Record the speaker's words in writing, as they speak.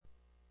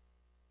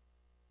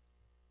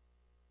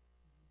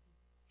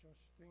was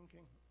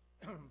thinking,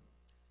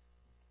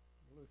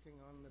 looking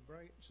on the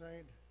bright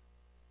side,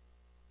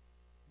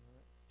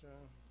 that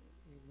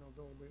even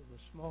though we have a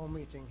small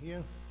meeting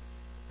here,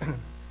 it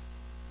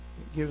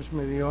gives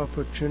me the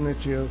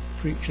opportunity of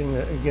preaching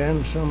it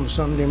again some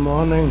Sunday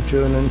morning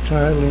to an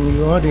entirely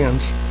new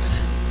audience.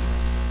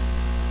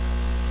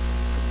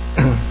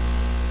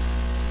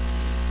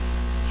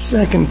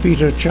 Second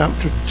Peter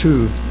chapter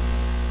 2.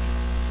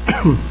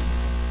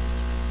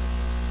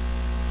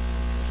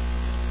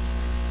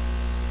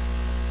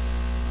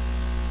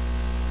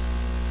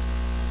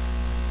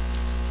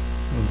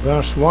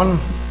 Verse 1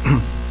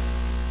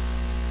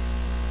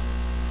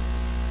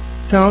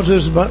 tells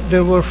us, "But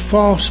there were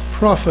false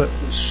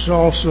prophets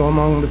also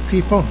among the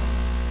people,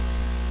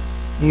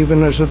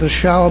 even as there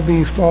shall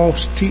be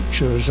false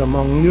teachers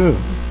among you,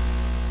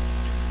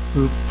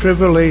 who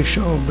privily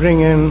shall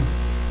bring in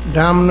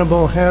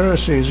damnable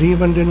heresies,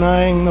 even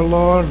denying the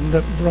Lord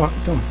that bought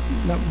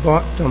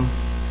them,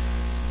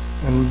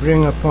 and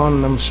bring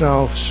upon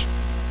themselves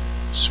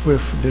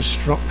swift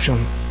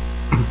destruction."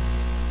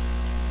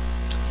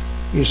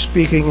 He's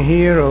speaking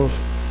here of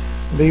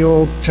the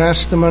Old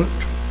Testament,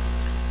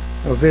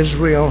 of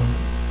Israel.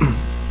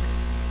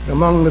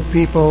 Among the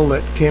people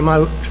that came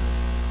out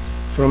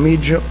from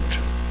Egypt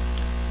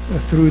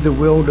through the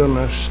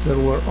wilderness, there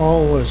were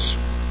always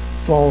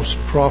false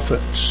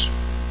prophets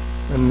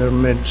in their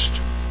midst,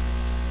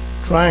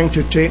 trying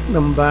to take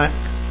them back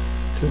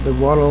to the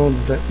world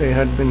that they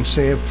had been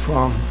saved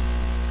from.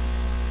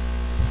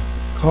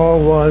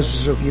 Call was,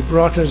 "Have you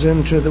brought us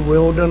into the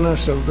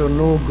wilderness? Are there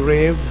no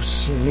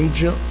graves in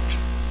Egypt?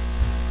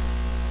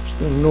 Is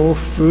there no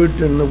food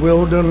in the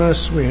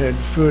wilderness? We had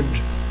food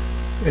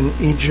in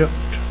Egypt."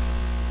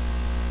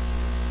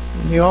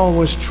 And they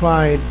always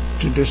tried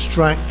to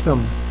distract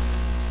them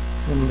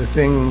from the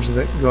things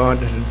that God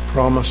had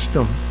promised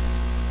them.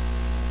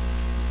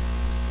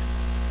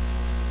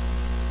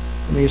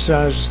 And he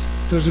says,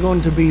 there's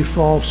going to be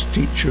false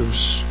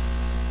teachers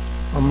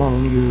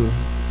among you.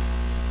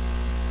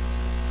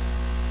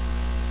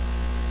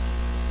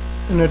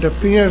 And it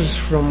appears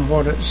from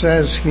what it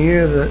says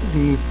here that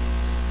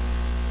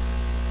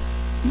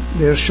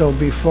there shall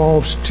be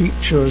false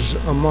teachers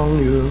among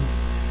you.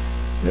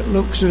 It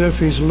looks as if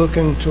he's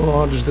looking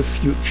towards the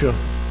future.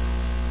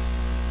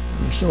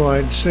 And so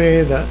I'd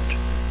say that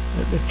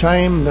at the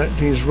time that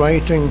he's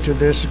writing to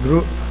this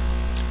group,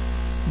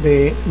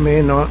 they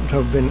may not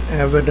have been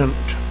evident.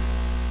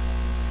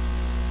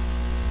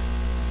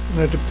 And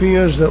it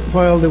appears that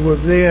while they were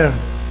there,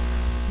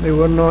 they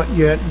were not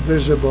yet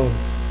visible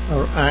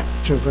or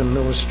active in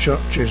those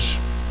churches.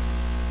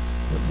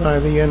 But by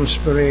the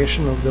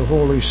inspiration of the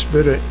Holy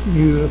Spirit,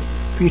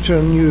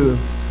 Peter knew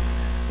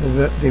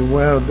that they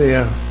were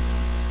there,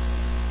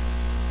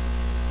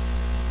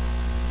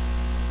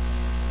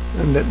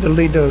 and that the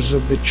leaders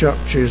of the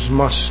churches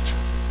must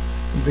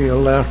be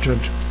alerted.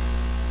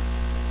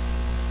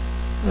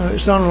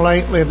 It's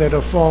unlikely that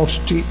a false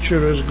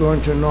teacher is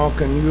going to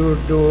knock on your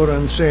door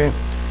and say,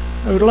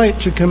 "I would like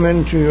to come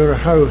into your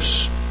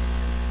house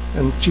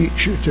and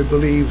teach you to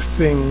believe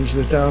things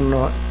that are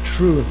not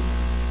true."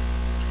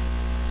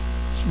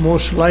 It's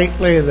most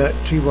likely that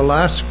he will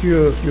ask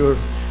you if you're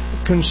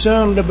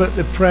concerned about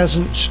the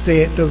present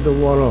state of the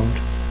world.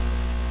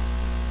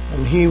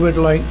 And he would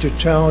like to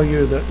tell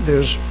you that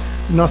there's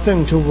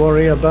nothing to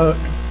worry about,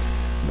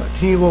 but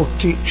he will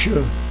teach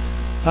you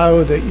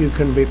how that you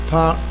can be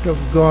part of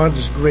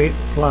God's great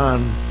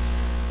plan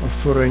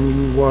for a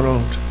new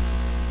world.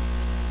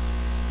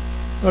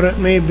 Or it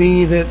may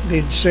be that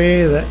they'd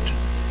say that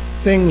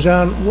things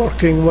aren't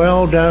working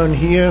well down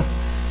here.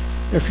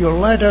 If you'll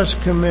let us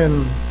come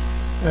in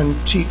and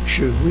teach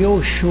you,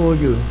 we'll show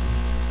you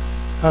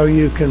how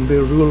you can be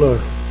ruler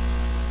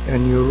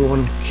in your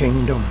own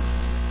kingdom.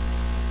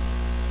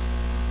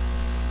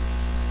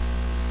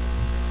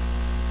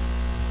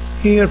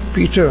 Here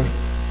Peter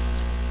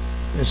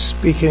is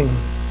speaking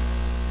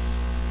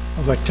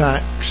of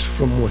attacks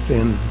from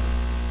within,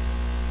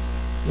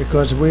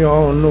 because we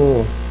all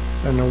know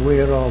and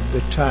aware of the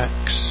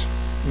attacks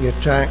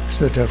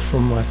that are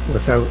from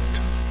without.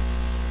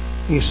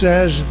 He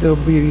says there'll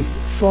be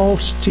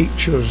false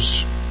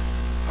teachers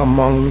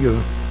among you.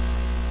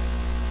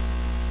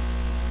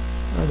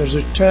 Now, there's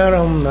a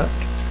term that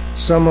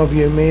some of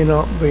you may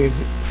not be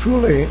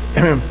fully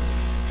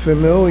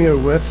familiar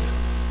with.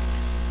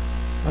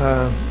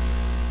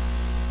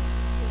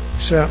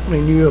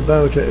 Certainly knew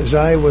about it as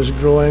I was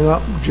growing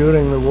up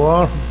during the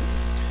war.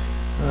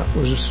 That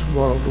was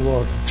World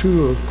War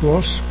II, of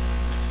course.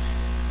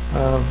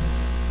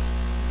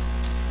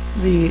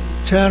 The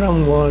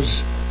term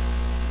was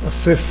a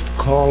fifth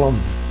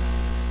column.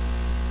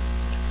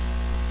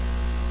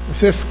 The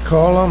fifth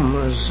column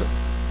is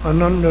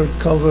an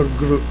undercover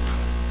group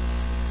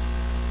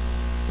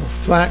of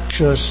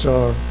factious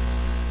or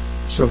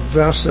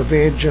subversive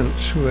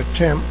agents who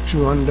attempt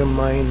to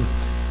undermine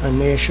a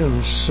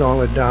nation's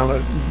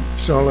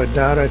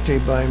solidarity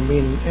by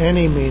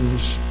any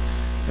means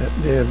at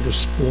their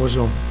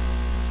disposal.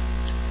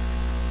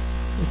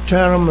 The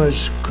term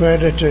is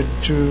credited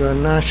to a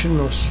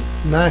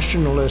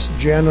nationalist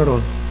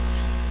general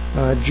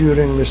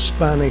during the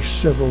Spanish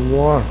Civil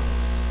War,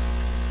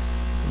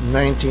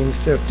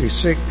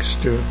 1936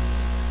 to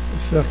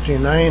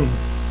 39,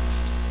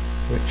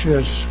 which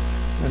is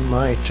in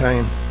my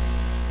time.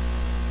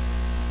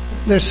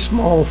 This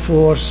small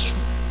force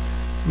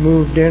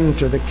moved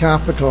into the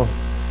capital,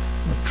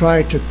 or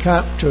tried to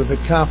capture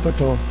the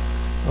capital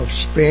of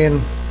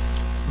Spain,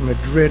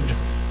 Madrid.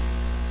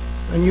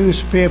 A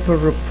newspaper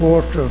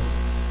reporter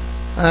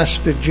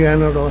asked the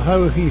general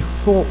how he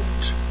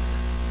hoped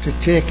to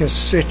take a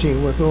city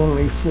with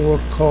only 4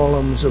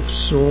 columns of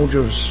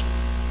soldiers.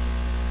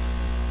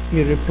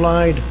 He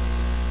replied,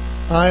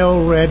 "I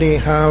already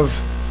have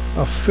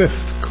a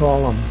 5th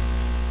column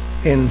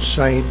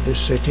inside the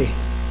city."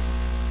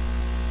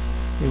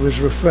 He was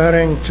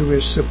referring to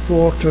his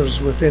supporters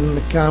within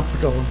the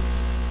capital,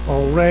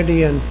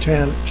 already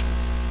intent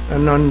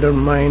on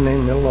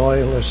undermining the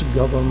loyalist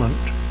government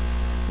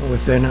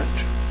within it.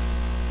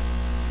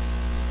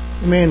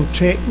 The main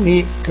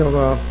technique of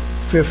a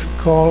 5th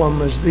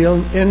column is the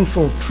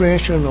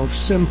infiltration of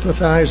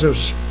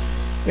sympathizers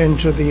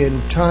into the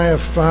entire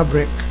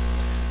fabric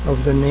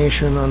of the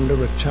nation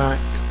under attack,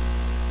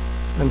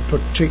 and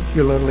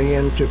particularly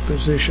into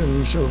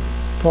positions of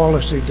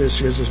policy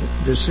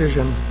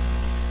decision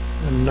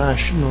and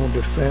national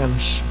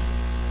defense.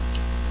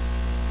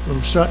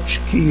 From such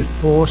key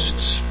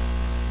posts,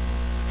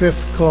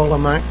 5th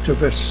column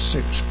activists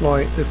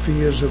exploit the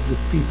fears of the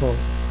people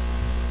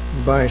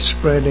by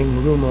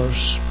spreading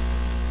rumors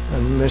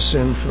and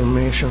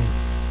misinformation.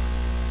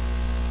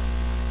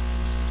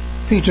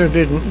 Peter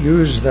didn't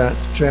use that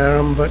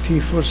term, but he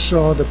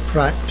foresaw the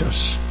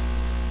practice.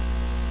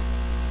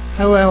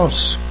 How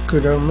else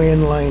could our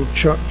mainline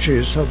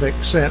churches have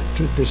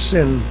accepted the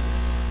sin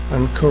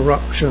and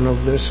corruption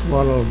of this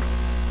world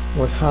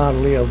with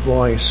hardly a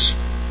voice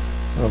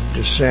of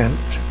dissent?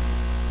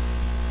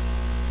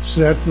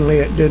 Certainly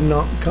it did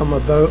not come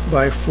about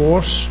by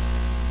force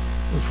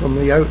from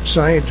the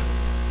outside,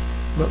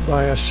 but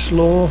by a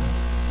slow,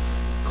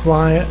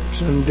 quiet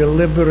and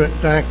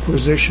deliberate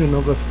acquisition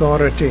of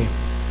authority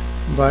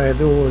by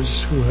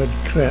those who had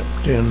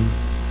crept in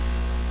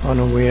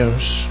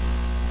unawares.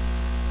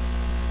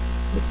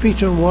 But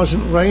Peter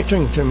wasn't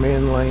writing to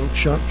mainline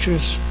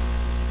churches.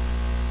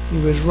 He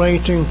was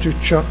writing to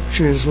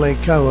churches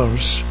like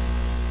ours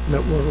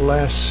that were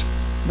less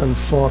than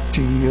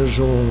 40 years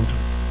old.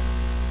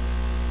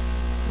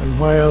 And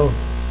while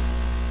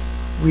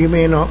we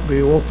may not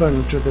be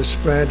open to the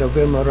spread of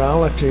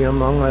immorality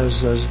among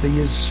us as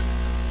these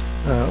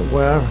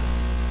were,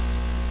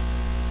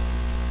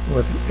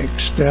 with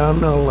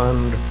external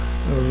and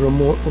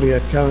remotely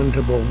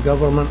accountable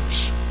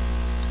governments,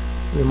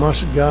 we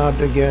must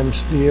guard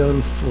against the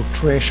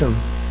infiltration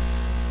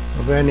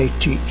of any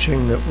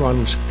teaching that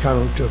runs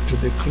counter to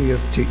the clear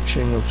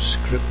teaching of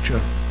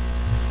Scripture.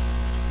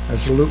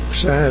 As Luke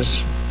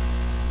says,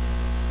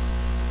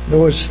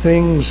 those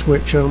things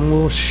which are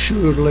most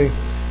surely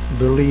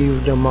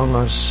believed among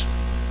us,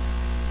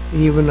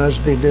 even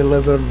as they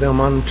delivered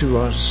them unto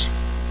us,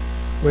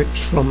 which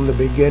from the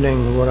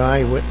beginning were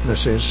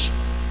eyewitnesses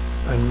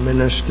and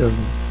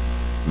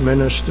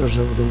ministers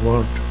of the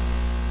word.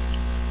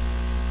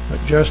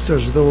 But just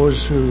as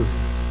those who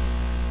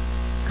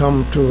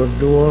come to a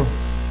door,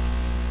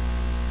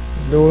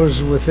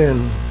 those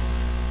within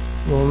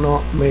will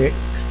not make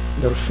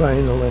their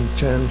final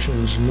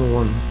intentions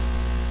known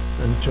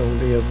until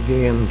they have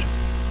gained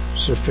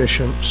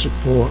sufficient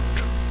support.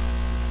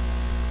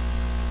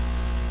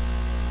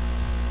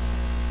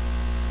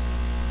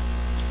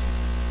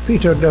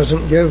 Peter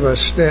doesn't give a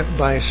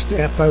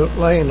step-by-step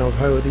outline of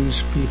how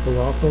these people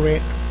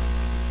operate.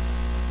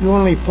 He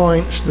only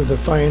points to the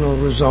final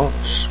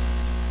results,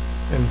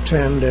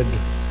 intended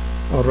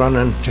or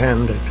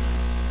unintended.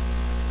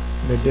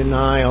 The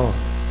denial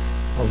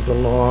of the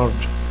Lord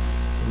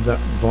that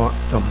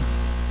bought them.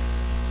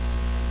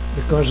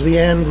 Because the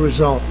end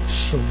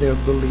results of their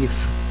belief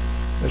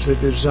is a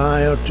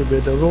desire to be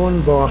their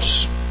own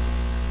boss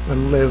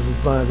and live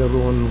by their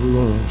own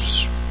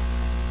rules.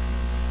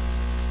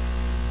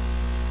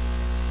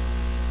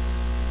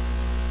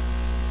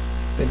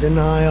 The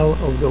denial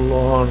of the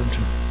Lord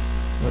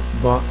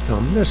that bought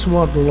them. This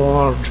word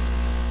Lord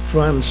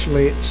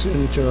translates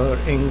into our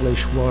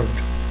English word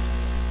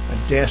a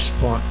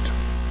despot.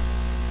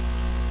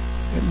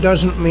 It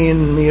doesn't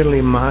mean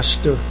merely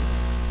master.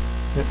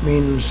 It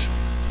means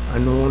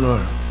an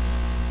owner,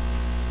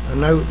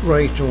 an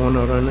outright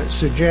owner, and it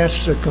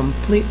suggests a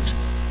complete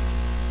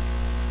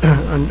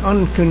and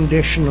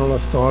unconditional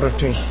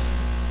authority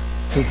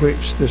to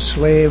which the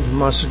slave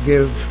must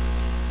give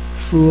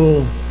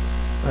full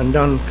and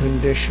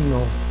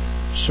unconditional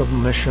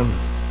submission.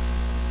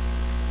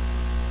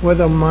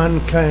 Whether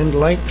mankind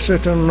likes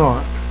it or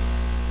not,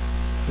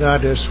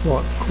 that is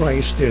what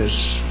Christ is.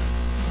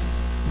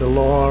 The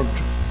Lord,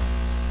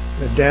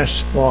 the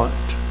despot,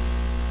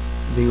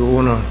 the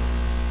owner.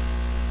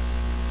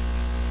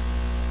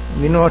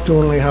 We not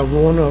only have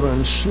owner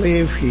and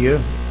slave here,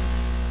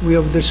 we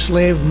have the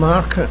slave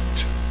market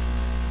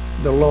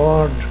the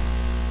Lord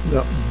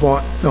that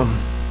bought them,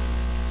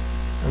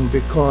 and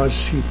because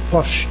he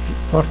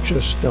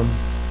purchased them,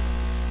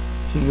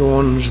 he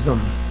owns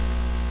them.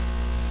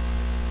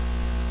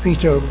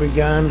 Peter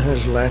began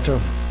his letter,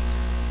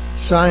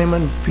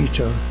 Simon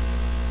Peter,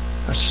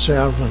 a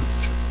servant,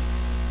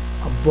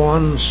 a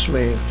bond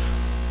slave.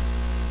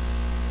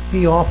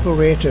 He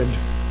operated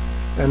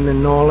in the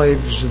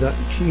knowledge that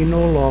he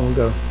no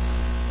longer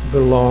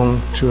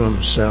belonged to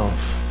himself.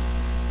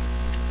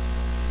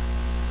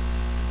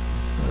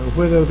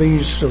 Whether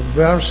these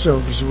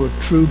subversives were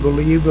true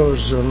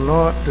believers or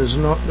not is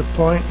not the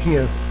point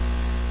here.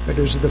 It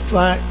is the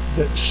fact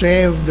that,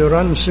 saved or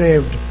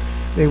unsaved,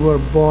 they were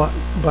bought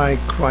by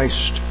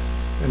Christ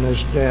in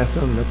his death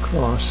on the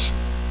cross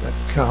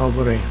at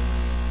Calvary,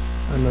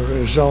 and as a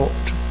result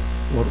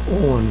were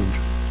owned,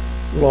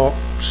 lock,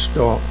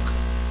 stock,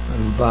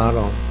 and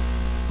barrel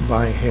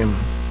by him.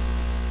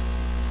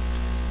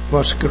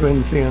 1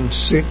 Corinthians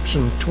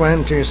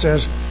 6:20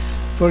 says,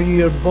 "For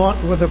ye are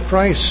bought with a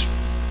price.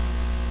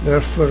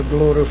 Therefore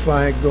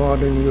glorify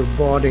God in your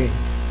body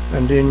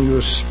and in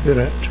your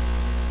spirit,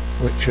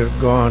 which are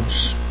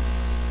God's."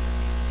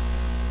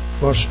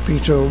 1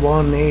 Peter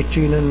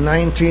 1:18 and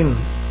 19,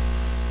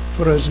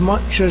 "For as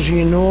much as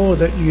ye know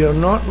that ye are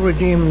not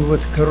redeemed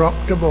with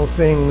corruptible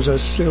things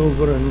as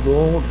silver and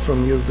gold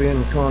from your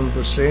vain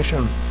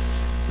conversation,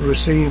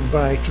 received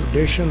by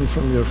tradition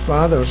from your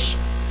fathers,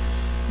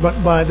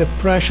 but by the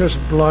precious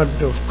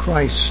blood of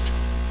Christ,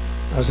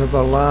 as of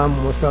a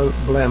lamb without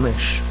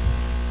blemish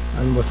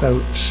and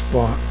without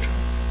spot."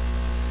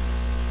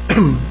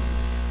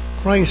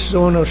 Christ's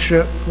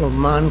ownership of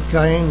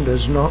mankind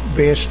is not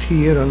based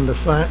here on the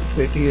fact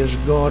that he is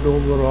God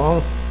over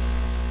all,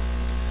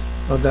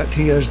 or that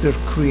he is their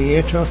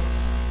creator.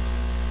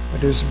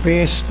 It is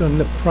based on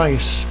the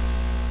price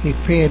he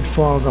paid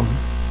for them,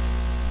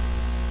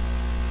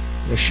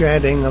 the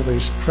shedding of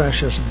his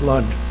precious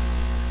blood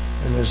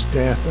in his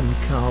death on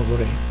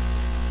Calvary.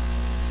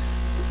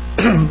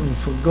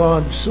 For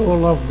God so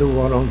loved the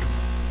world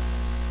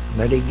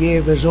that he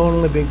gave his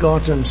only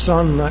begotten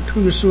Son, that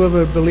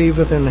whosoever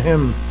believeth in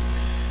him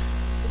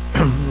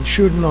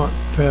should not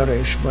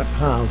perish but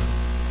have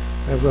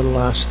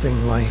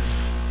everlasting life.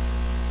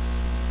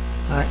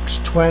 Acts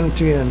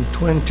 20 and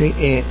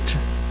 28.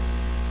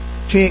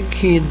 "Take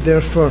heed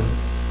therefore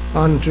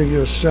unto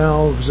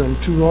yourselves and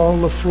to all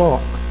the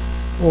flock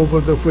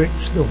over the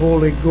which the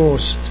Holy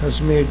Ghost has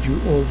made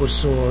you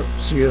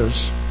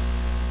overseers,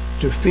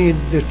 to feed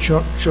the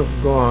church of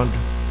God,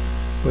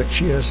 which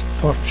he has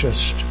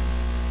purchased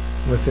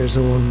with his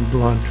own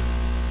blood."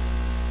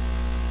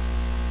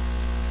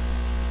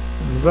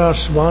 In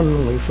verse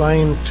 1 we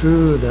find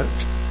too that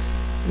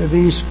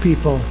these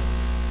people,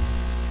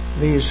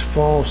 these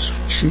false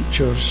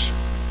teachers,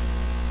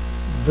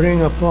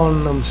 bring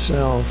upon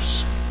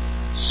themselves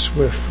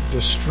swift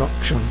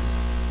destruction.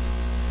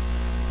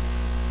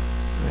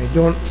 I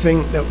don't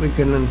think that we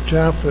can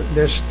interpret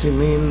this to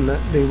mean that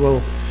they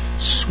will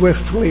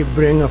swiftly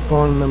bring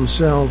upon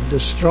themselves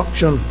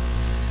destruction,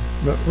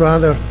 but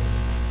rather,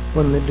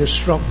 when the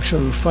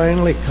destruction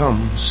finally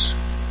comes,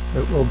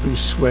 it will be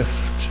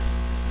swift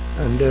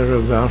and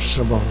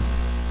irreversible.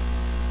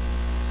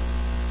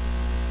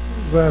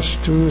 Verse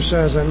 2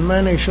 says, "And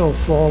many shall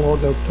follow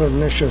their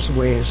pernicious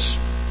ways,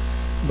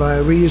 by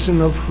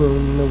reason of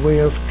whom the way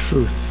of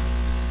truth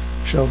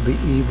shall be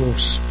evil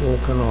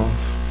spoken of."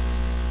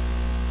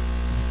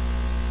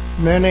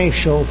 Many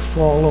shall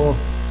follow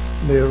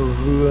their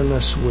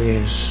ruinous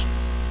ways.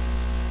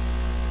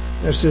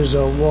 This is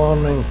a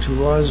warning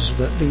to us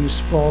that these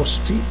false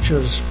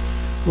teachers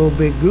will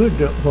be good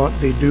at what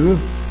they do,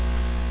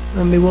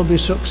 and they will be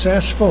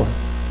successful.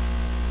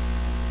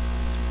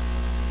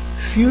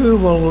 Few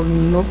will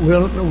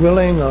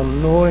willing or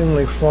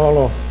knowingly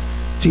follow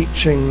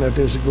teaching that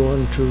is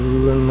going to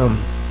ruin them.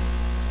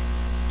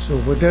 So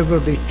whatever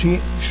they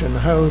teach and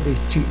how they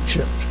teach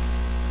it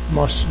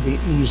must be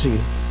easy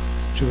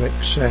to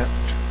accept.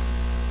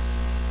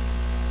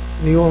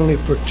 The only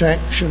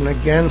protection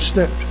against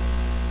it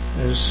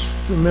is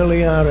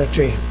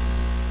familiarity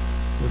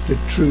with the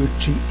true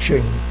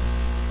teaching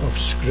of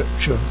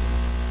Scripture.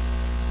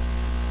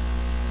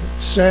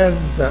 It's said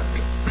that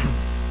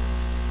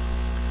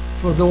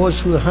for those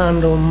who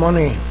handle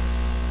money,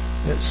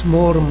 it's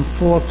more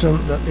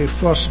important that they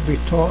first be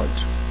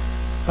taught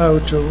how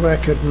to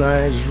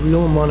recognize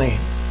real money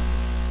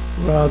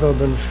rather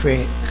than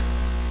fake.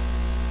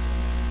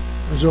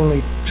 There's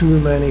only too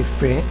many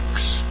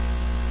fakes,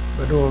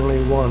 but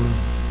only one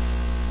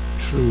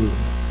true.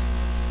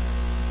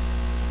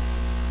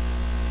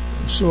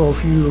 And so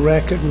if you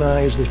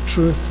recognize the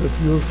truth, if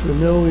you're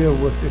familiar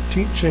with the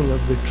teaching of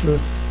the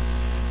truth,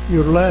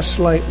 you're less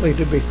likely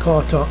to be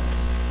caught up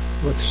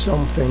with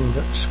something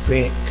that's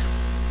fake,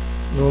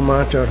 no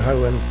matter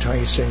how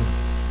enticing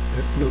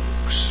it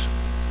looks.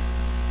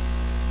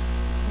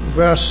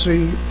 Verse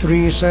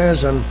 3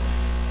 says, "And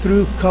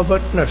through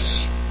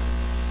covetousness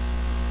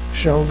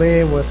shall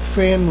they with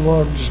vain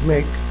words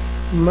make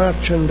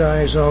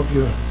merchandise of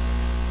you,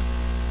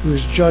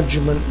 whose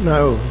judgment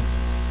now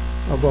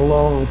of a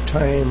long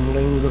time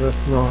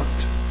lingereth not,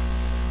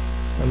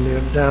 and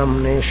their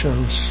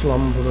damnation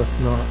slumbereth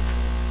not.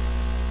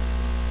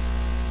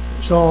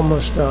 It's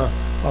almost a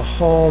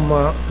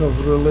hallmark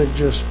of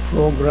religious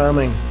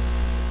programming,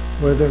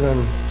 whether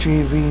on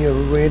TV or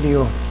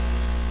radio,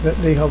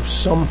 that they have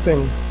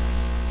something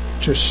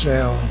to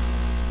sell.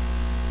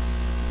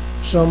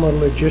 Some are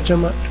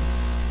legitimate,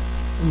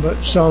 but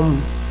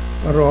some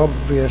are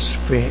obvious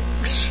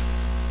fakes.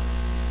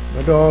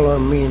 But all are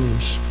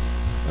means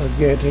of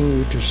getting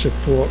you to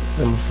support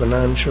them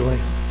financially.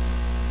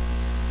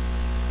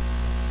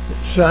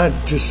 It's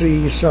sad to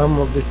see some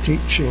of the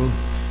teaching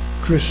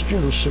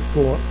Christians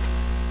support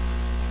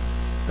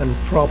and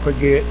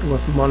propagate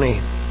with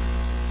money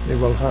they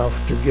will have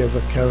to give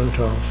account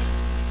of.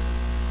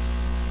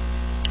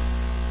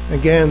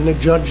 Again, the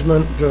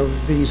judgment of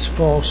these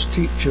false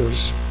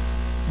teachers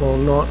will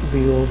not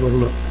be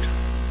overlooked.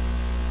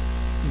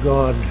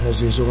 God has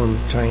his own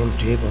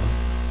timetable.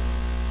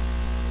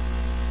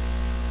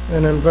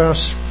 And in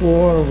verse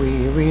 4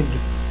 we read,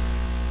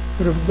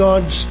 "For if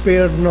God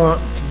spared not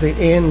the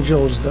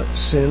angels that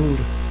sinned,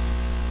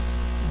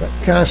 but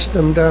cast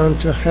them down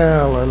to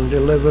hell and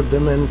delivered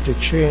them into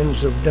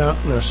chains of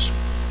darkness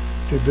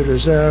to be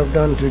reserved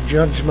unto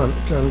judgment,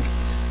 and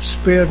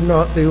spared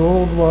not the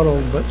old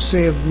world, but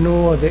saved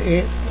Noah, the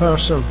eighth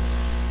person,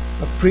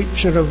 a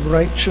preacher of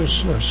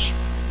righteousness,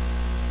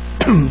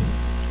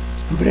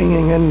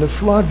 bringing in the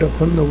flood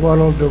upon the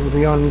world of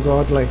the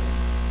ungodly,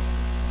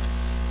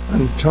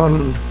 and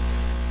turned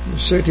the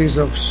cities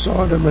of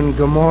Sodom and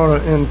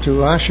Gomorrah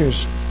into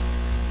ashes,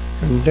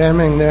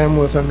 condemning them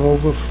with an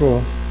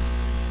overthrow,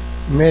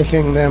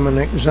 making them an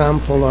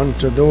example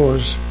unto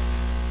those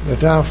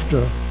that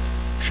after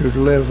should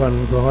live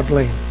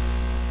ungodly.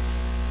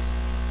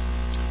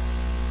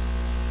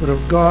 For if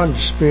God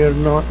spared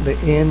not the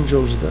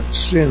angels that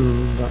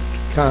sinned, but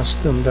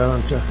cast them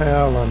down to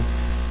hell and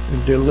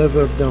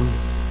delivered them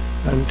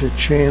unto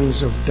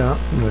chains of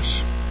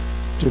darkness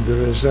to be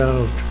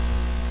reserved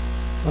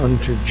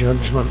unto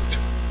judgment."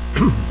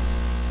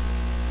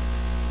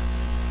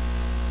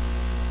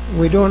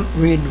 We don't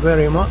read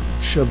very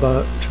much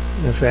about,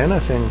 if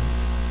anything,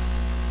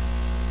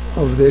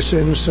 of this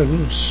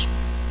instance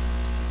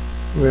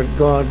where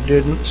God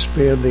didn't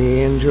spare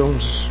the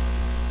angels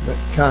but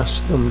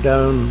cast them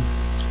down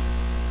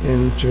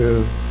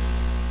into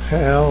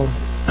hell,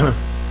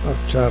 or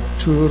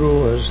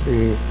Tarturo as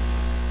the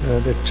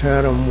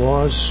term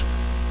was,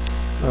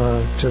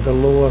 to the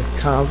lower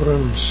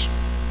caverns,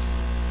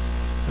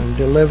 and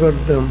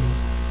delivered them,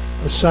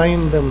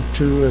 assigned them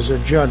to, as a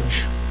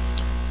judge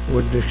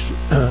would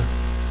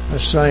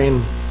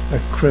assign a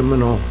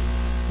criminal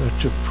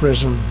to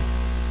prison,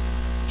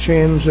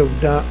 chains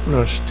of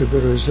darkness to be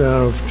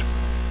reserved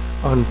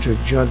unto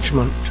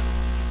judgment.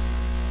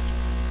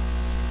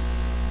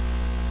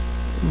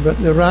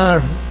 But there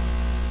are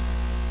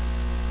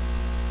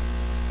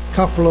a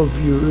couple of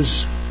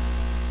views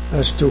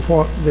as to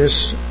what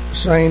this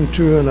assigned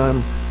to, and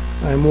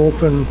I'm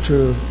open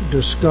to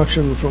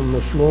discussion from the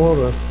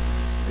floor if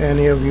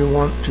any of you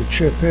want to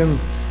chip in.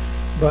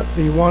 But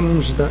the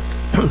ones that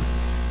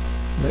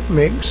that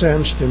make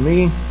sense to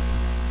me,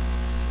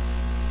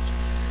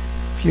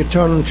 if you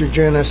turn to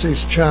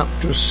Genesis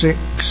chapter 6,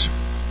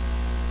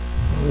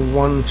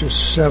 1 to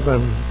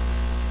 7,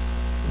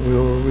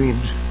 we'll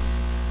read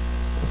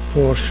a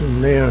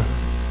portion there.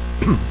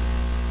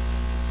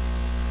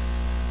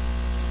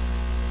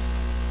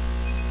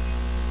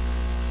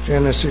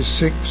 Genesis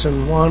 6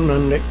 and 1,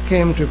 "And it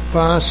came to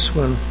pass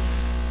when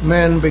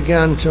men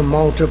began to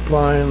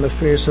multiply on the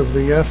face of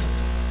the earth,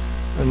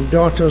 and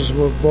daughters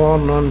were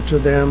born unto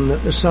them,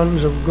 that the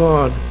sons of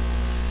God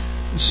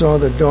saw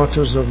the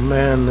daughters of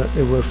men, that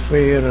they were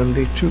fair, and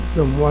they took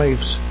them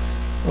wives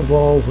of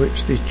all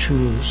which they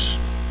chose.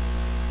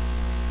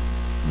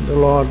 And the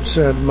Lord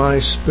said, My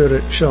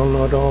spirit shall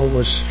not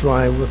always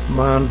strive with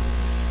man,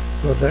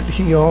 for that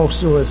he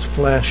also is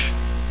flesh,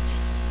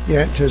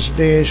 yet his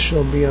days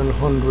shall be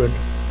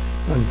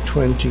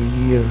 120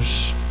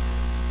 years.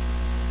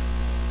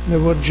 There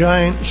were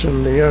giants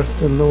in the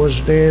earth in those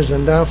days,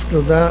 and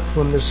after that,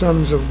 when the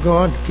sons of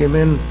God came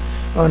in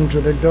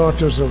unto the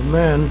daughters of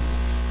men,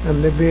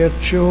 and they bare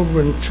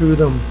children to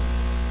them,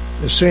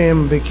 the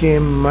same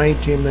became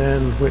mighty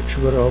men which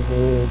were of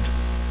old,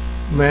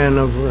 men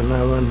of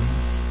renown.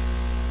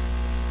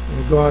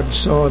 And God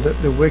saw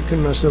that the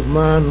wickedness of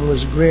man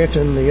was great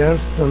in the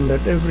earth, and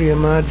that every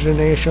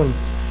imagination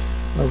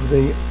of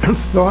the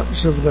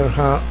thoughts of their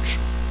hearts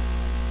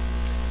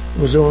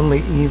was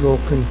only evil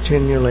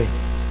continually.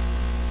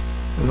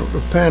 And it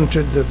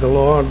repented to the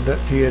Lord that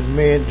he had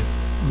made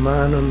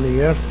man on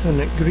the earth,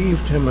 and it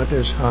grieved him at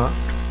his heart.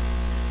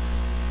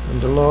 And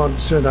the Lord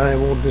said, I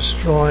will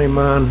destroy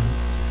man,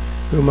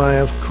 whom I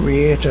have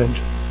created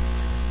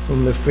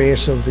from the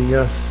face of the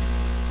earth,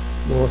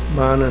 both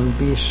man and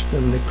beast,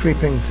 and the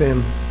creeping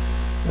thing,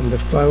 and the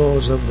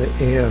fowls of the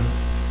air,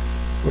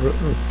 for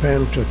it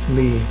repenteth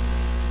me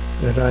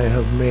that I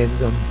have made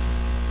them.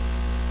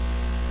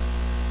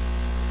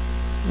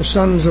 The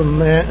sons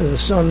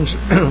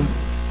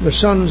The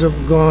sons of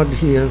God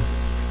here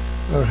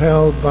are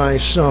held by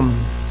some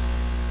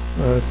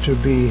to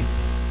be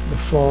the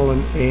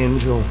fallen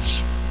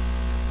angels,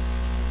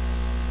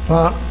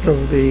 part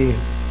of the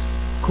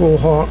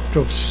cohort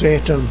of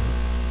Satan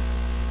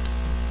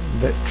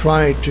that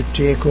tried to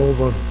take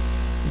over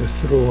the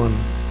throne.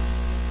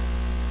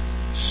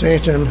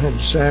 Satan had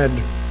said,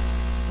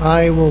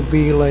 "I will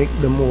be like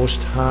the Most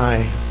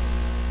High,"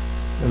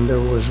 and there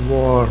was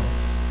war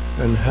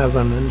in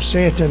heaven, and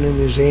Satan and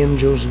his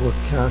angels were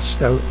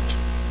cast out.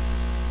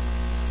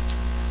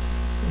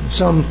 And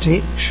some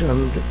teach,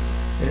 and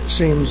it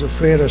seems a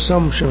fair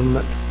assumption,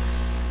 that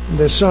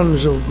the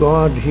sons of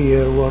God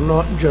here were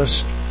not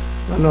just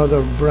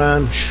another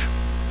branch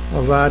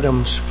of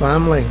Adam's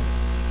family,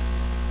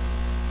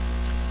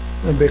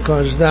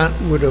 because that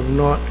would have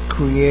not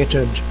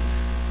created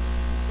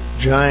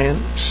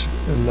giants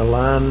in the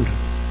land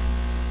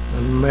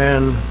and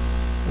men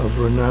of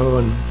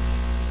renown.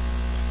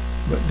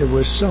 But there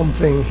was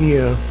something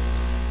here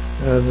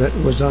that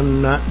was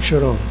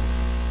unnatural,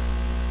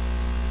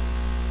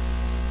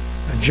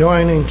 a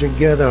joining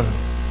together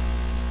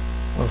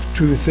of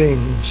two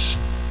things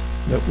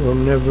that were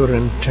never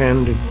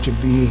intended to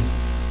be.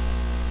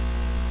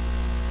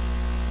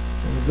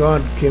 And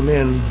God came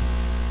in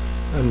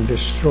and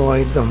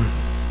destroyed them.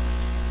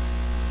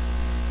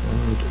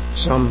 And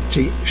some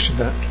teach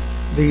that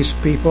these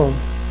people,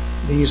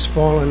 these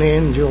fallen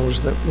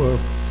angels that were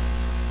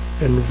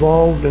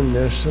involved in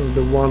this, are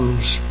the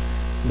ones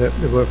that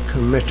they were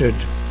committed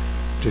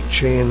to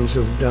chains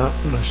of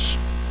darkness.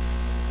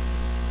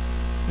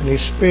 And he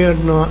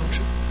spared not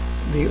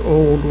the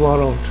old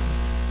world,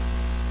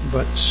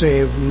 but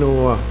saved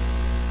Noah,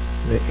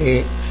 the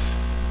eighth,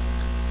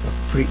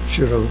 a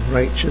preacher of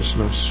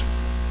righteousness,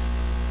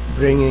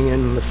 bringing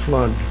in the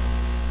flood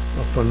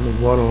upon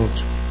the world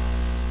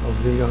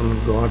of the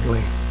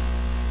ungodly.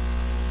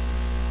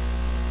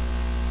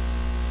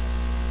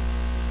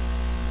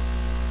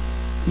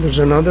 There's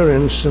another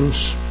instance,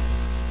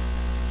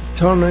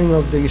 turning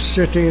of the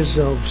cities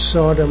of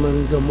Sodom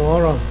and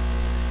Gomorrah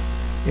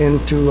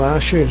into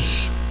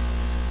ashes,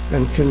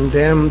 and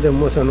condemned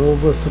them with an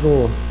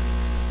overthrow,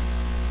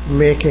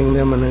 making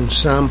them an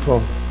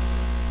ensample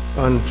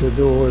unto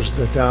those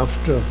that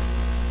after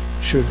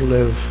should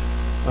live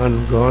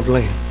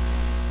ungodly.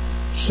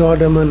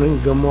 Sodom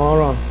and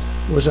Gomorrah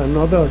was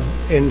another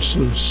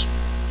instance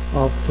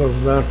of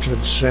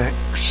perverted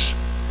sex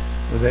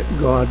that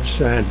God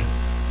said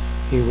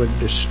he would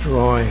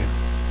destroy.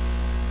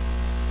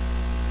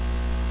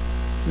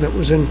 And it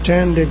was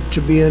intended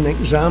to be an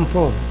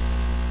example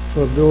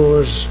for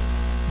those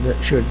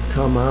that should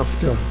come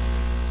after.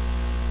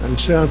 And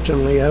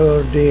certainly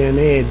our day and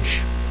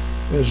age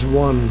is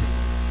one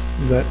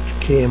that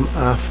came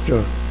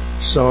after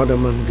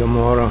Sodom and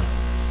Gomorrah.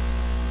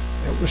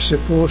 It was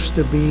supposed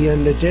to be,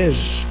 and it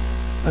is,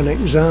 an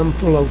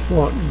example of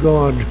what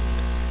God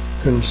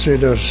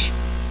considers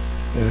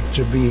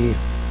to be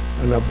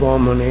an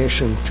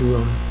abomination to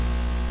him.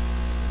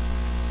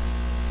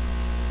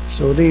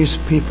 So these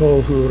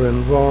people who are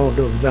involved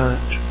of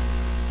that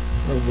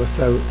are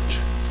without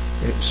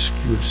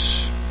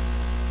excuse.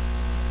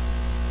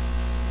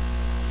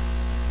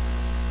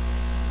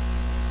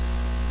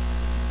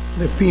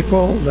 The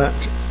people that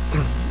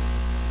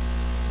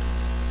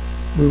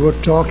we were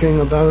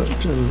talking about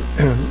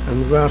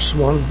in verse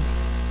 1,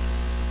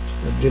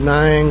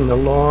 denying the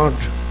Lord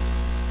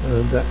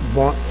that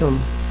bought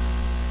them,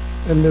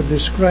 and they're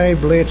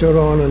described later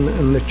on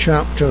in the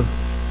chapter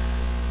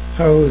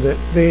how that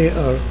they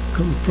are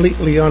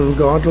completely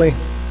ungodly,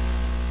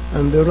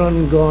 and they're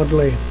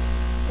ungodly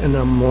in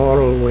a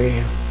moral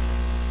way.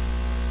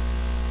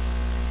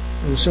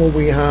 And so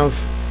we have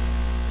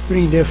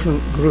three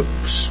different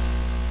groups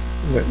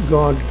that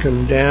God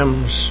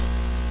condemns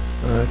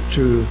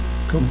to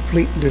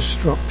complete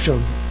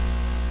destruction,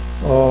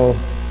 all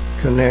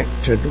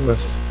connected with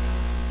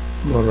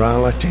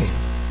morality.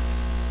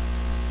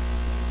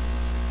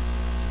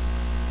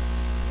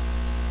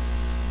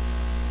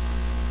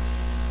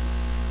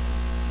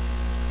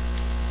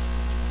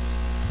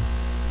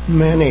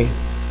 Many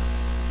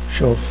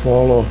shall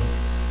follow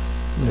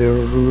their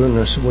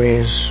ruinous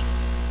ways.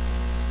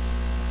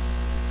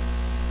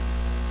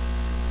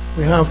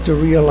 We have to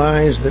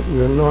realize that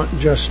we're not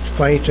just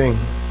fighting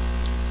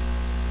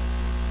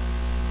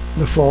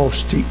the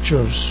false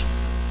teachers.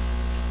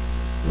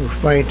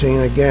 We're fighting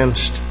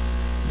against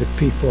the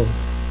people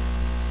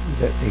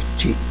that they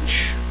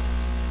teach.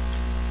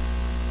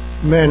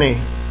 Many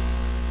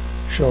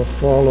shall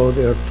follow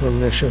their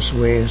pernicious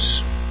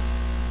ways.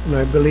 And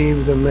I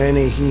believe the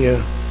many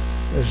here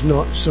is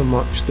not so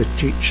much the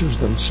teachers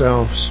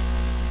themselves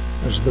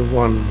as the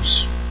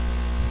ones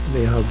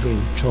they have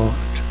been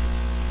taught.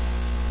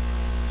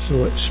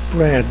 So it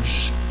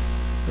spreads,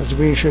 as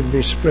we should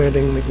be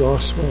spreading the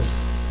gospel,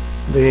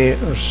 they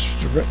are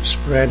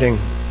spreading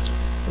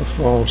a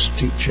false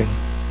teaching.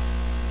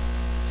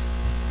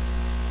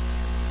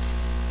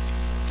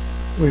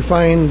 We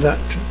find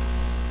that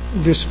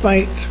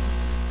despite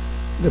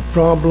the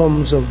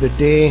problems of the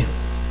day,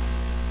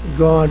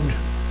 God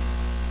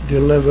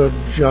delivered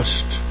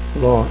just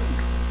Lot.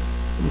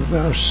 In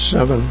verse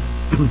 7.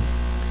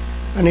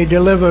 And he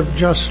delivered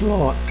just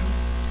Lot,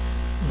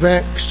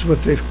 vexed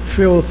with the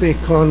filthy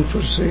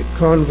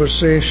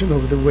conversation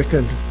of the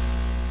wicked.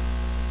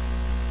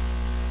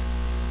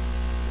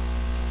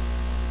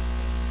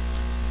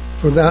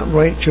 For that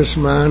righteous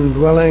man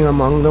dwelling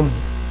among them,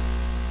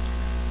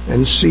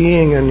 and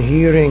seeing and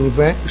hearing,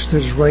 vexed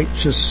his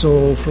righteous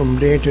soul from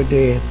day to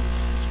day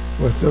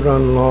with their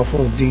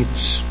unlawful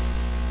deeds.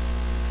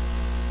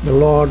 The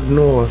Lord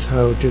knoweth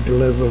how to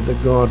deliver the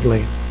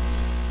godly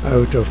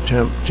out of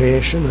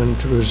temptation, and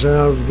to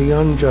reserve the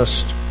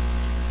unjust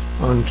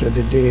unto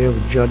the day of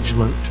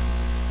judgment,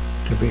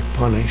 to be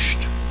punished.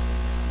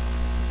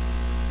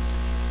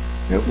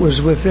 It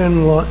was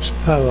within Lot's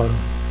power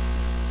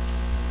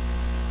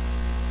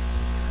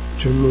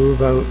to move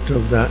out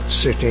of that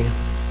city.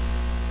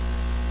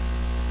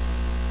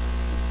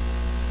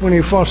 When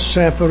he first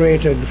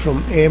separated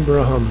from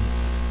Abraham,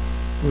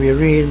 we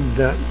read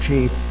that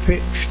he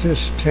pitched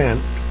his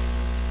tent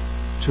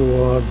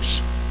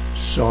towards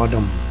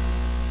Sodom.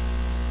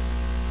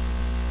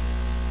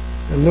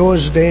 In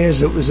those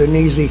days it was an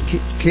easy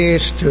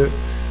case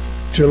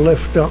to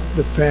lift up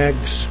the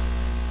pegs,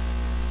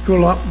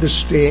 pull up the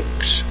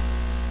stakes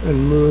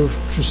and move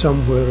to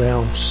somewhere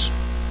else.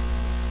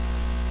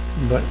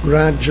 But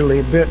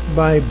gradually, bit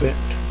by bit,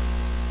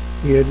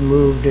 he had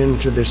moved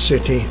into the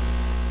city,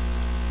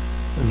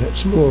 and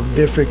it's more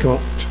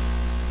difficult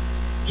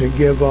to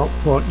give up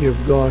what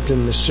you've got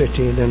in the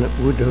city than it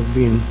would have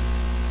been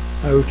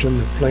out in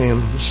the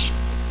plains.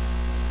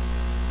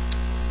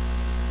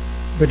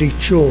 But he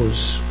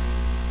chose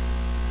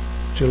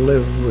to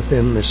live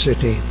within the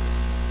city.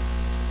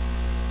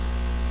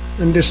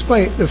 And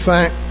despite the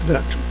fact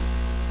that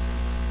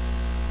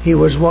he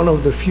was one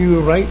of the few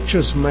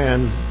righteous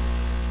men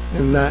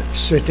in that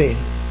city,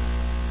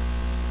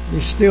 he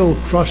still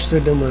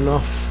trusted him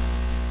enough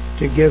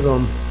to give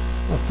him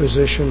a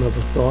position of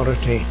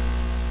authority.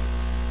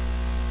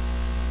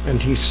 And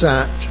he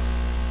sat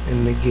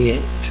in the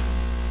gate.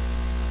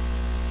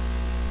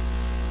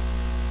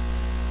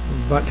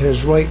 But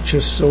his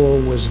righteous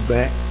soul was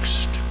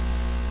vexed.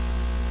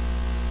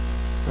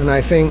 And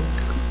I think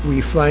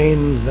we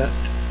find that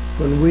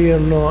when we are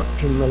not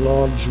in the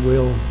Lord's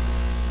will,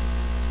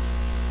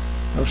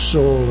 our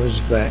soul is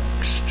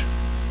vexed.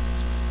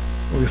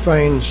 We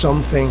find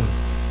something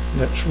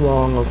that's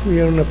wrong. If we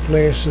are in a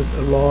place that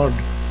the Lord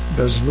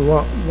does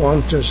not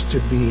want us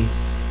to be,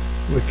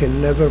 we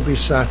can never be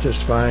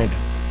satisfied.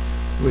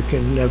 We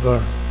can never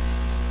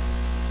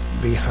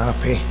be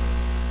happy.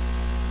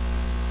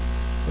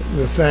 But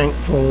we're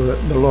thankful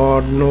that the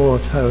Lord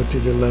knoweth how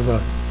to deliver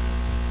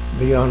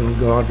the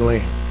ungodly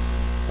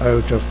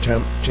out of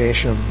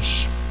temptations.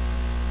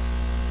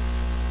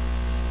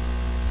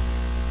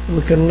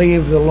 We can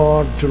leave the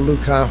Lord to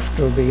look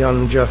after the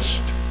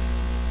unjust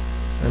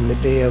and the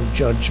day of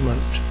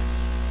judgment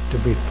to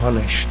be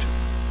punished.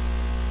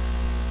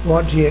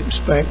 What he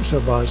expects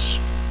of us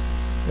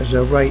is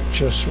a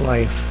righteous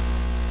life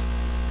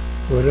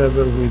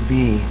wherever we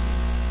be,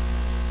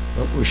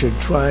 but we should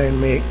try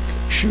and make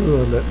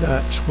sure that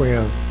that's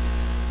where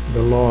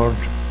the Lord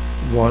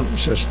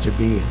wants us to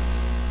be.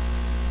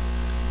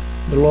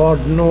 The Lord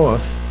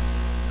knoweth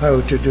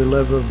how to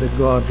deliver the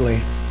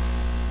godly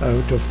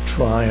out of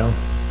trial.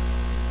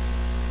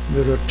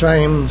 There are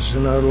times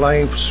in our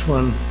lives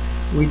when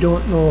we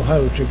don't know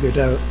how to get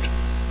out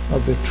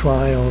of the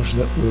trials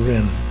that we're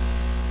in,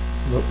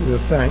 but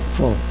we're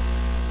thankful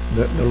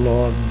that the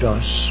Lord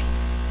does,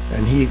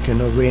 and he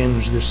can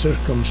arrange the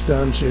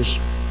circumstances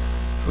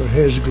for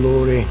his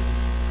glory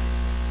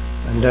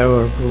and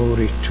our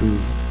glory too.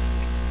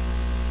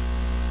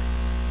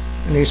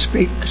 And he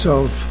speaks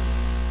of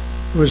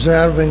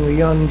reserving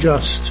the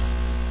unjust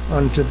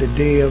unto the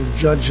day of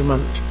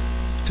judgment,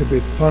 to be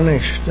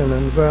punished. And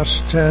in verse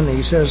 10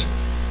 he says,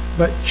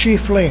 but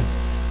chiefly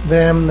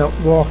them that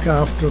walk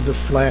after the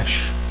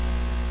flesh,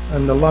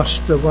 and the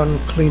lust of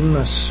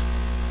uncleanness,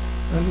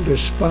 and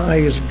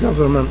despise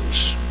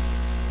governments.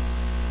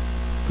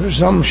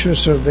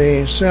 Presumptuous are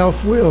they,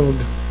 self-willed.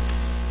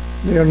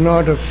 They are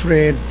not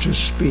afraid to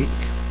speak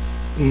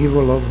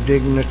evil of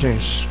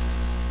dignities.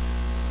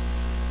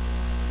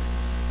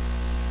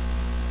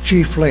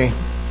 Chiefly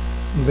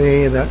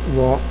they that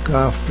walk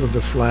after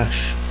the flesh.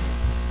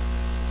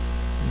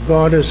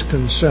 God is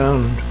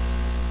concerned.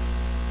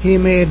 He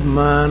made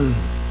man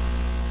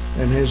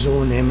in his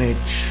own image.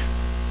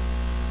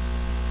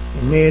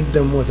 He made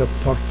them with a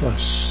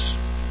purpose,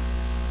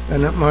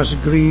 and it must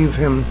grieve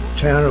him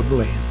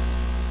terribly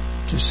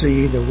to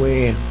see the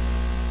way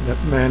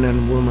that men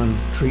and women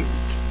treat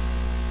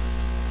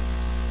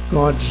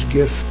God's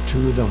gift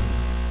to them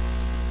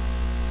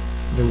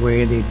the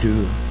way they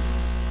do.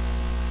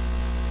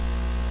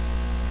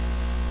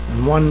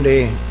 And one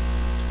day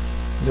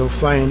they'll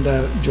find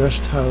out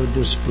just how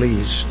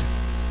displeased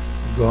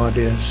God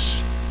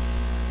is.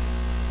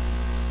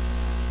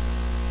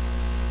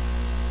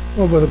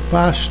 Over the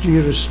past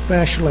year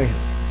especially,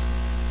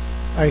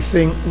 I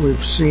think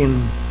we've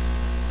seen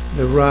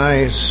the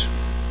rise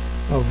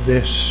of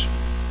this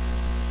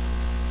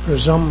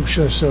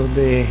Presumptuous are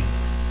they,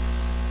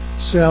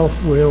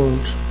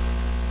 self-willed.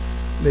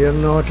 They are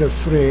not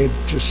afraid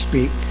to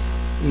speak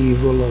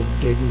evil of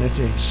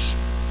dignities.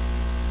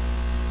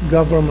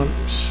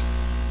 Governments,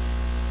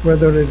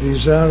 whether they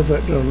deserve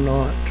it or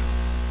not,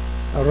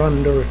 are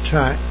under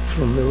attack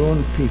from their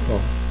own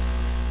people,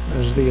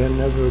 as they have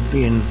never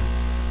been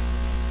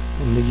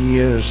in the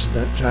years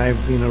that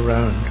I've been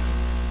around.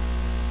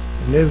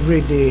 And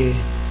every day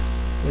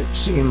it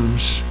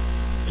seems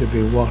to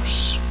be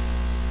worse.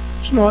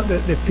 It's not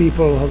that the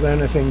people have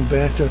anything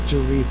better to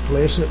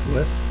replace it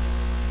with.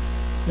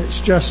 It's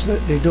just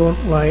that they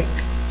don't like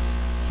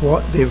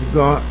what they've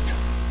got.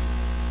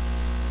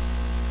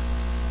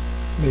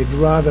 They'd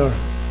rather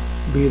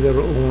be their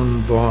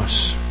own boss.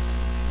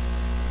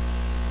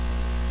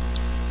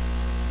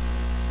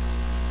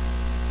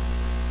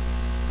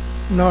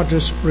 Not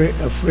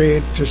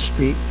afraid to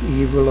speak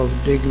evil of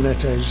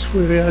dignities,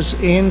 whereas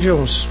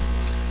angels,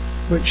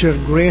 which are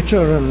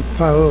greater in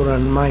power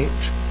and might,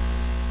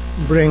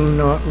 bring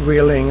not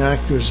railing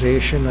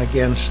accusation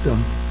against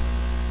them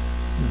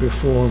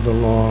before the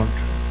Lord.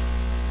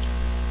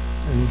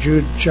 In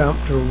Jude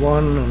chapter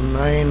 1 and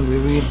 9 we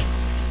read,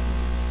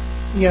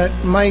 "Yet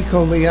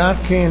Michael the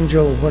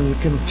archangel, when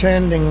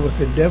contending with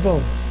the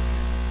devil,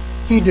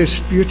 he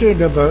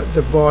disputed about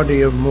the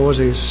body of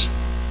Moses,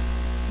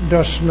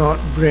 dost not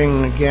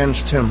bring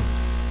against him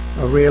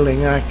a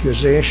railing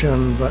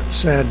accusation, but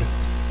said,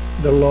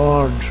 The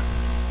Lord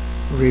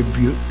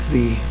rebuke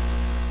thee."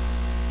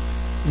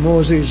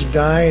 Moses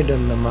died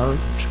on the mount,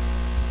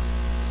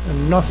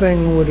 and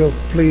nothing would have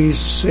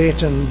pleased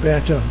Satan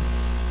better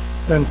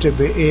than to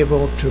be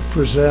able to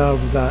preserve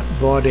that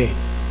body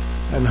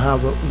and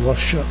have it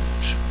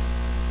worshipped.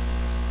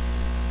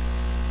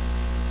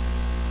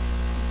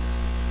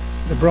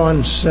 The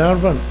bronze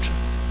serpent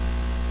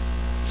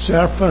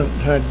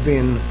had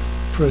been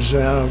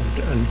preserved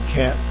and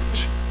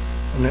kept,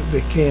 and it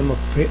became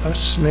a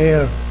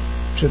snare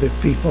to the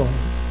people,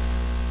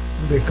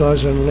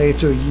 because in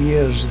later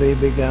years they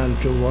began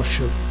to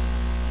worship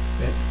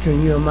it.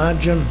 Can you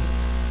imagine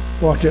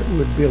what it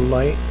would be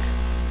like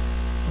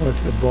with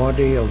the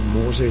body of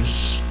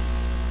Moses?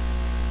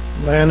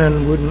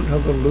 Lenin wouldn't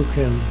have a look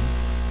in.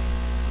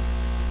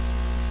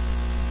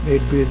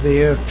 They'd be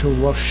there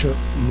to worship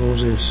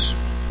Moses.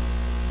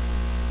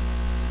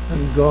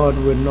 And God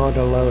would not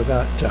allow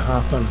that to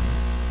happen.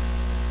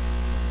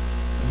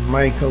 And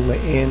Michael the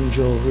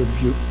angel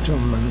rebuked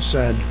him and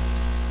said,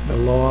 "The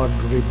Lord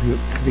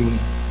rebuke thee."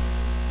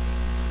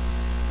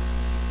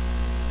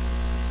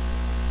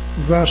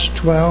 Verse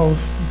 12,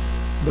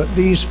 "But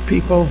these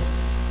people,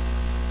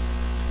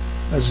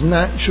 as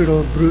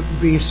natural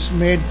brute beasts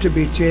made to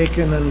be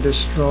taken and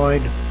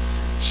destroyed,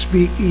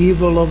 speak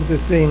evil of the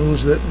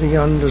things that they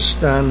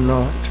understand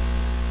not,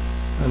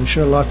 and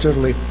shall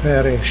utterly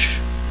perish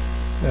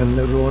in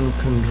their own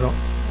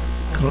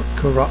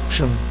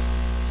corruption."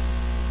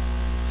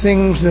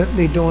 Things that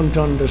they don't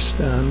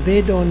understand.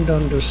 They don't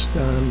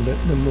understand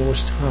that the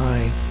Most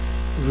High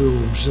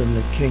rules in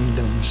the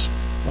kingdoms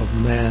of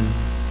men.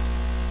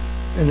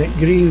 And it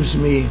grieves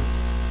me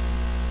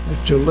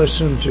to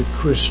listen to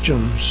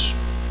Christians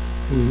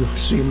who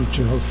seem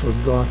to have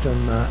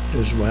forgotten that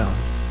as well.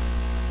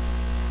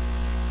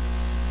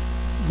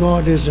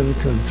 God is in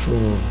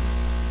control.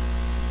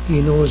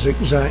 He knows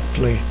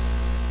exactly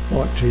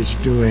what He's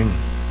doing.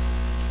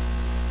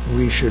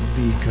 We should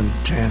be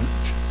content.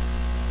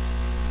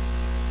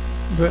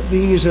 But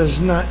these, as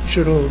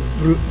natural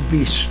brute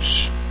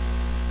beasts,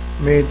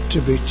 made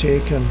to be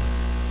taken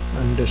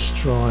and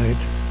destroyed.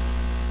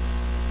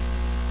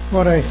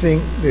 What I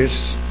think this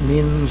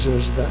means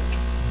is that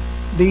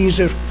these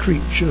are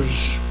creatures,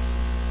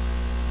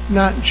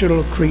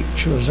 natural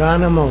creatures,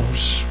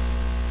 animals,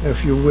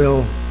 if you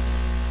will,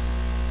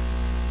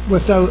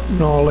 without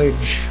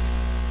knowledge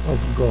of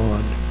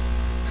God.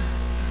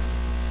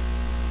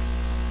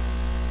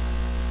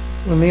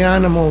 When the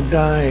animal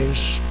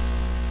dies,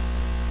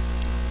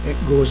 it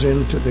goes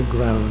into the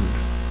ground.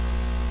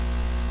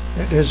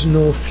 It has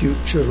no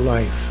future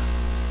life.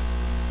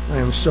 I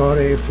am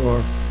sorry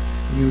for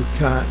you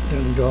cat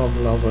and dog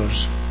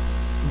lovers,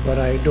 but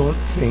I don't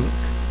think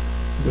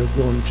they're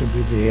going to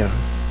be there.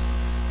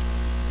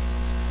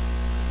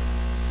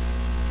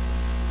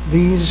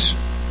 These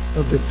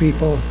are the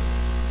people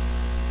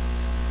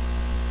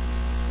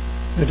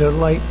that are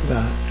like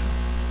that.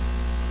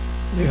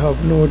 They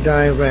have no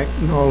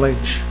direct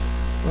knowledge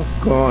of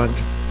God,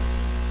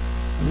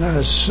 and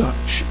as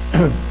such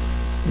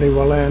they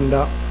will end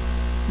up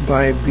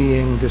by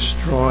being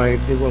destroyed.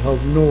 They will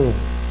have no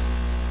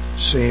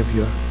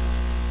Saviour.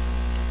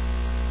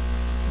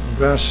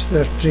 Verse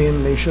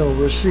 13, "They shall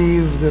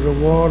receive the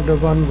reward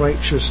of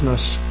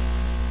unrighteousness,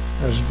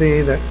 as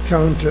they that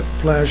count it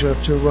pleasure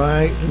to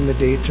riot in the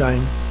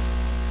daytime.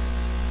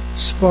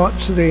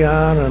 Spots they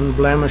are and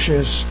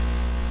blemishes,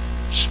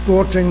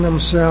 sporting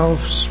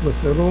themselves with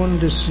their own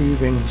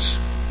deceivings,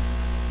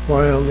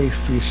 while they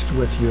feast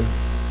with you."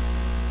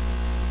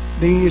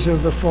 These are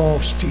the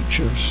false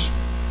teachers.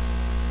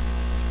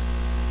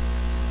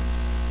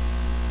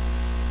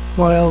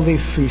 while they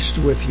feast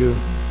with you.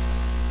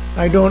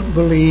 I don't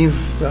believe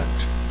that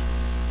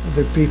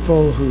the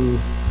people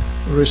who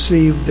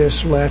received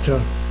this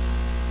letter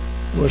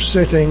were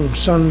sitting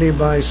Sunday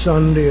by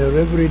Sunday or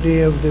every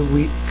day of the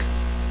week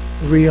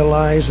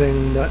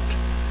realizing that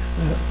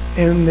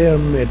in their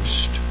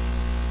midst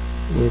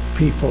were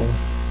people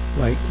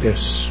like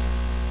this.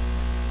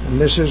 And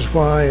this is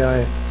why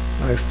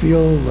I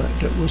feel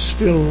that it was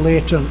still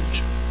latent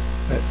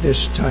at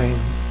this time.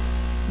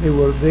 They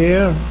were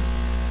there,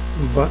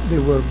 but they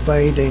were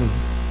biding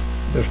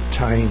their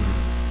time,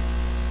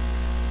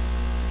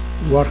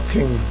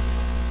 working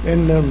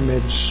in their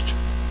midst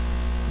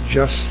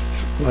just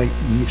like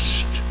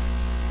yeast.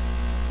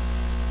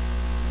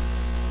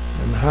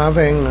 And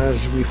having, as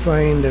we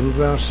find in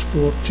verse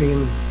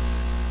 14,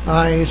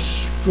 eyes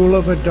full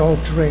of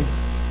adultery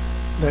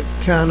that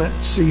cannot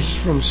cease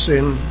from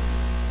sin,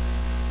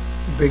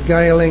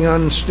 beguiling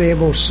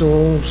unstable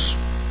souls,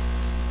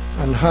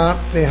 and heart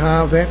they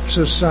have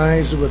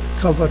exercised with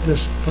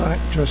covetous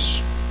practice,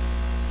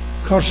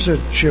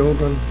 cursed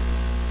children,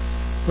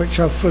 which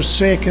have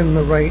forsaken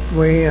the right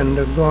way and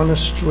are gone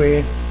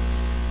astray,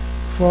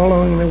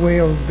 following the way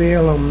of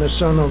Balaam the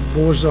son of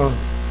Bosor,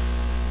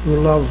 who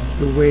loved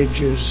the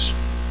wages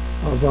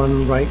of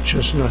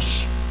unrighteousness,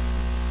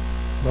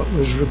 but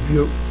was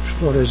rebuked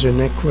for his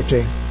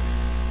iniquity.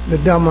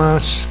 The dumb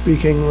ass,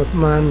 speaking with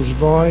man's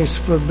voice,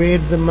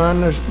 forbade the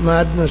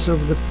madness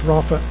of the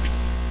prophet,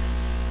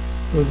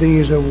 for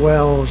these are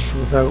wells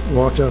without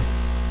water,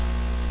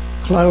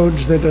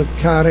 clouds that are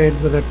carried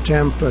with a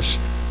tempest,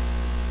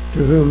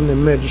 to whom the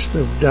midst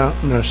of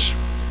darkness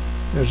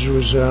is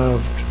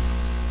reserved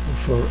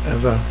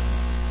forever.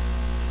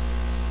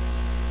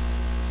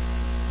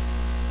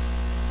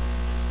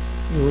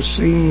 You will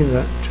see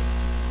that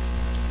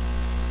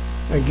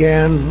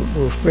again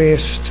we're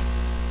faced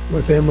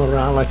with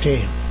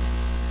immorality.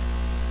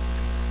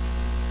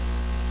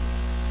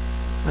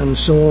 And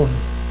so,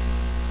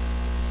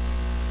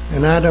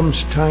 in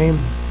Adam's time,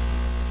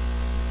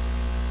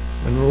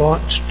 in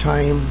Lot's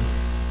time,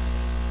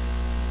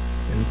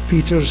 in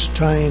Peter's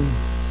time,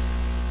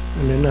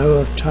 and in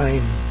our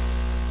time,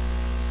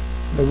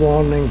 the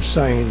warning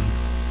sign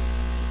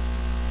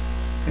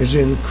is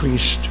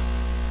increased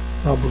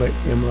public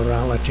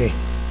immorality.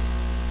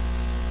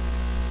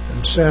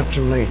 And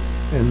certainly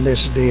in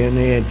this day and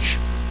age,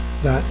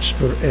 that's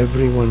for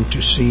everyone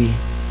to see.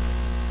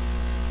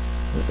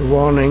 But the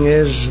warning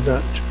is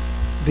that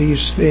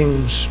these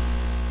things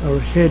are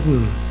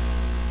hidden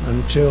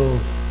until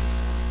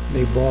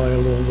they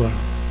boil over.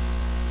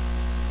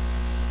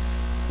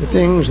 The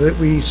things that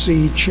we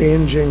see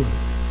changing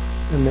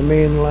in the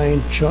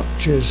mainline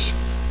churches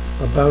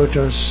about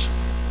us,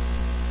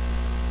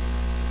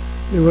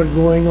 they were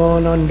going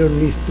on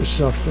underneath the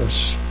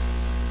surface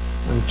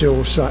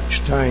until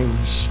such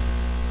times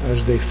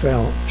as they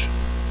felt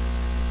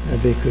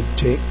that they could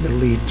take the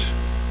lead,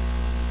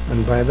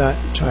 and by that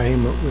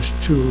time it was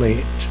too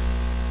late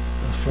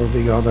for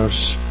the others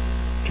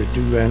to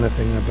do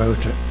anything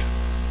about it.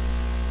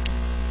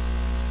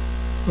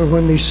 For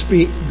when they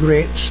speak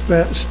great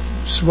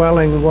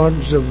swelling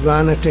words of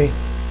vanity,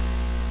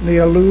 they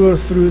allure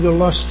through the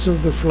lusts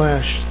of the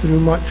flesh, through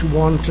much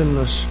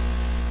wantonness,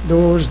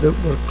 those that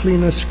were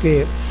clean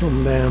escaped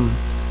from them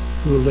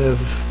who live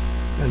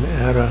in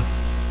error.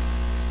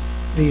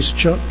 These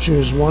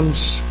churches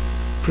once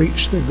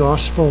preached the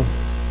gospel,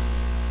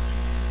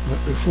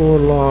 but before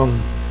long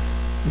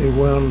they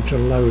weren't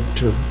allowed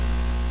to.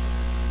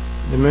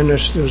 The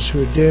ministers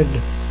who did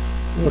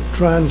were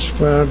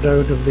transferred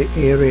out of the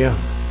area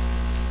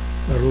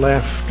or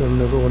left on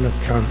their own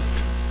account.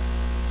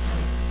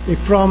 They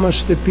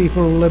promised the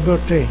people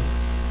liberty.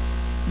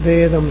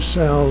 They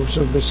themselves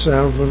are the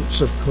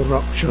servants of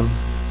corruption,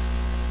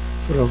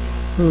 for of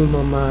whom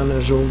a man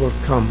is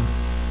overcome,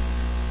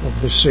 of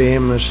the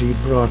same as he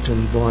brought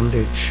in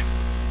bondage.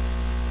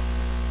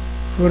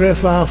 For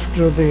if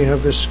after they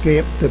have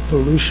escaped the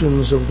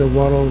pollutions of the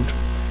world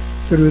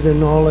through the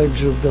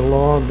knowledge of the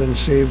Lord and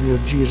Saviour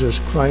Jesus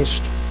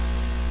Christ,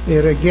 they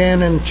are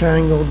again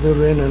entangled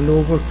therein and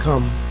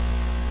overcome,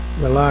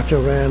 the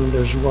latter end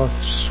is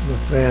worse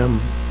with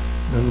them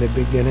than the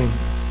beginning.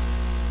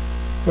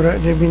 For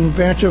it had been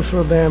better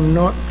for them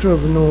not to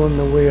have known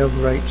the way of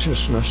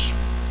righteousness,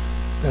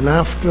 than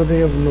after they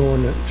have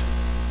known it,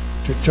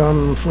 to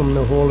turn from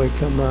the holy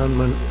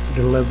commandment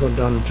delivered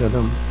unto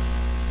them.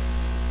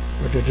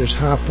 But it has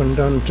happened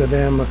unto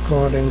them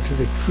according to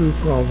the true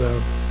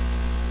proverb,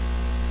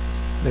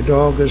 the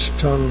dog is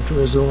turned to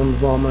his own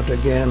vomit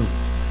again,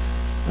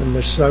 and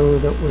the sow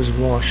that was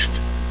washed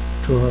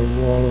to her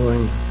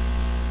wallowing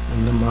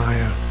in the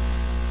mire.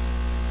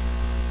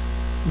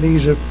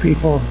 These are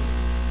people,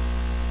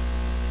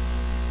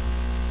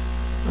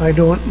 I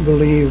don't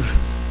believe,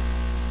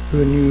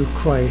 who knew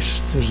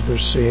Christ as their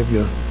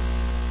Saviour.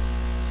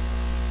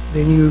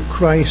 They knew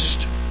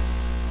Christ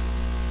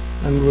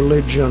and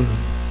religion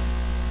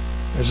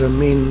as a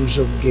means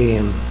of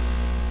gain.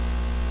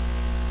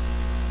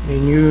 They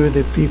knew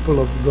the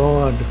people of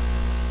God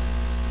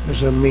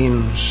as a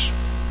means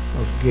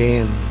of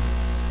gain.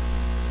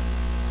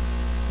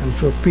 And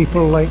for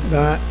people like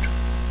that,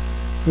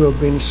 who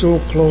have been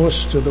so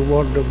close to the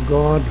Word of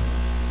God,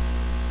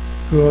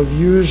 who have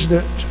used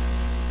it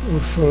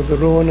for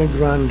their own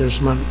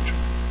aggrandizement,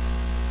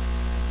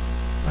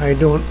 I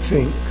don't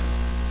think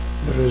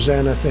there is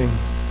anything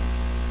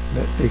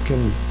that they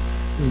can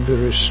be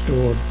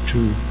restored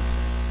to.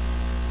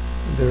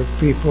 There are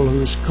people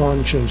whose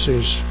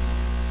consciences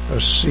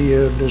are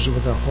seared as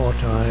with a hot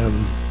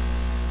iron,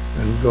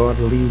 and God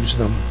leaves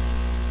them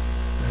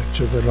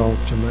to their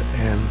ultimate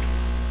end.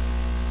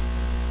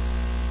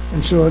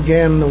 And so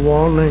again, the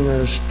warning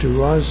is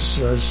to us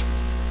as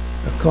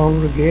a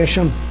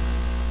congregation,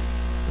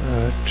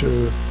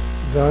 to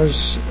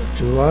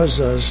us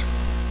as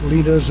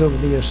leaders of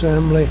the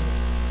assembly,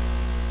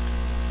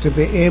 to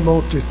be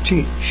able to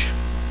teach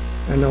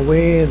in a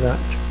way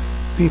that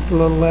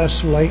people are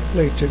less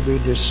likely to be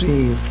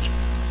deceived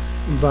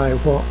by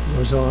what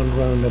goes on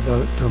round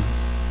about them.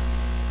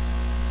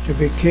 To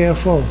be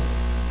careful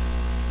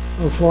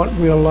of what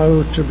we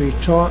allow to be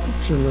taught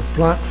in the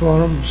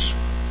platforms.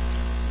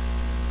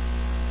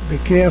 Be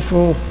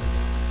careful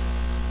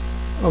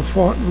of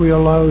what we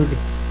allowed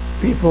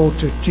people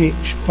to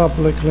teach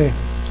publicly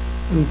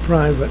and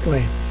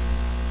privately,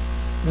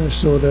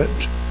 so that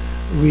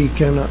we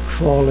cannot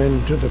fall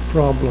into the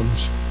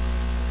problems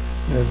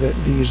that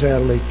these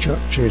early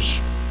churches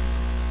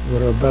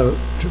were about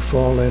to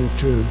fall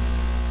into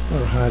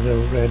or had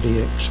already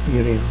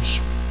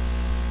experienced.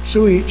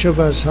 So each of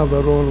us have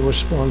our own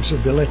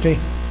responsibility.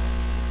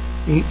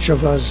 Each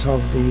of us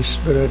have the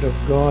Spirit of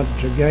God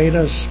to guide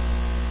us.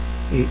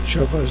 Each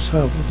of us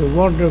have the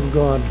Word of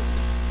God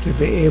to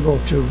be able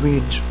to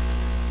read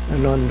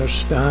and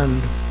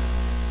understand.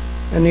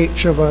 And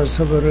each of us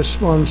have a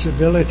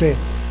responsibility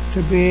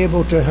to be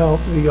able to help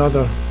the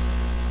other,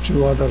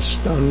 to others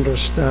to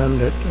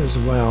understand it as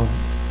well.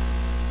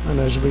 And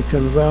as we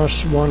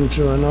converse one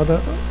to another,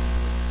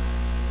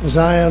 as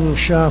iron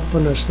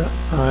sharpeneth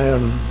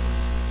iron,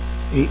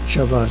 each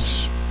of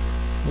us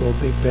will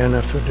be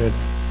benefited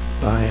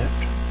by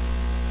it.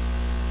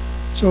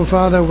 So,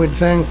 Father, we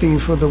thank Thee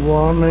for the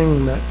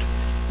warning that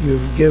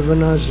You've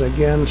given us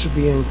against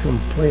being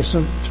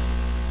complacent,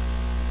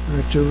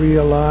 to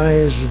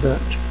realize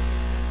that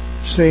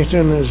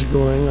Satan is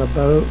going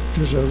about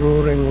as a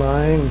roaring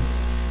lion,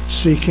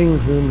 seeking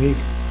whom he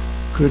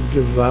could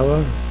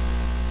devour.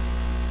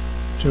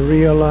 To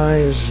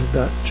realize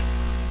that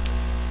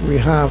we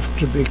have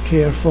to be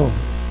careful.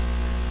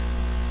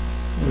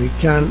 We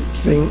can't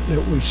think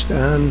that we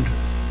stand,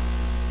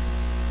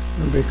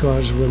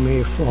 because we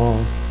may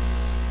fall.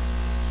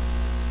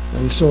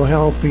 And so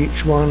help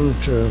each one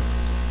to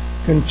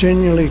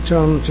continually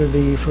turn to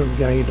Thee for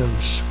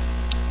guidance,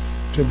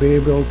 to be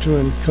able to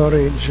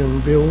encourage and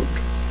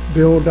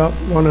build up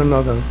one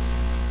another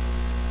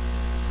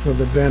for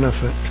the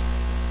benefit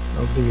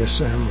of the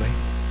assembly.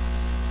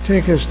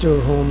 Take us to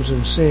our homes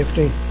in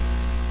safety,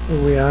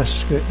 and we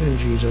ask it in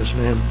Jesus'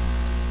 name.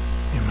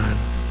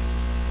 Amen.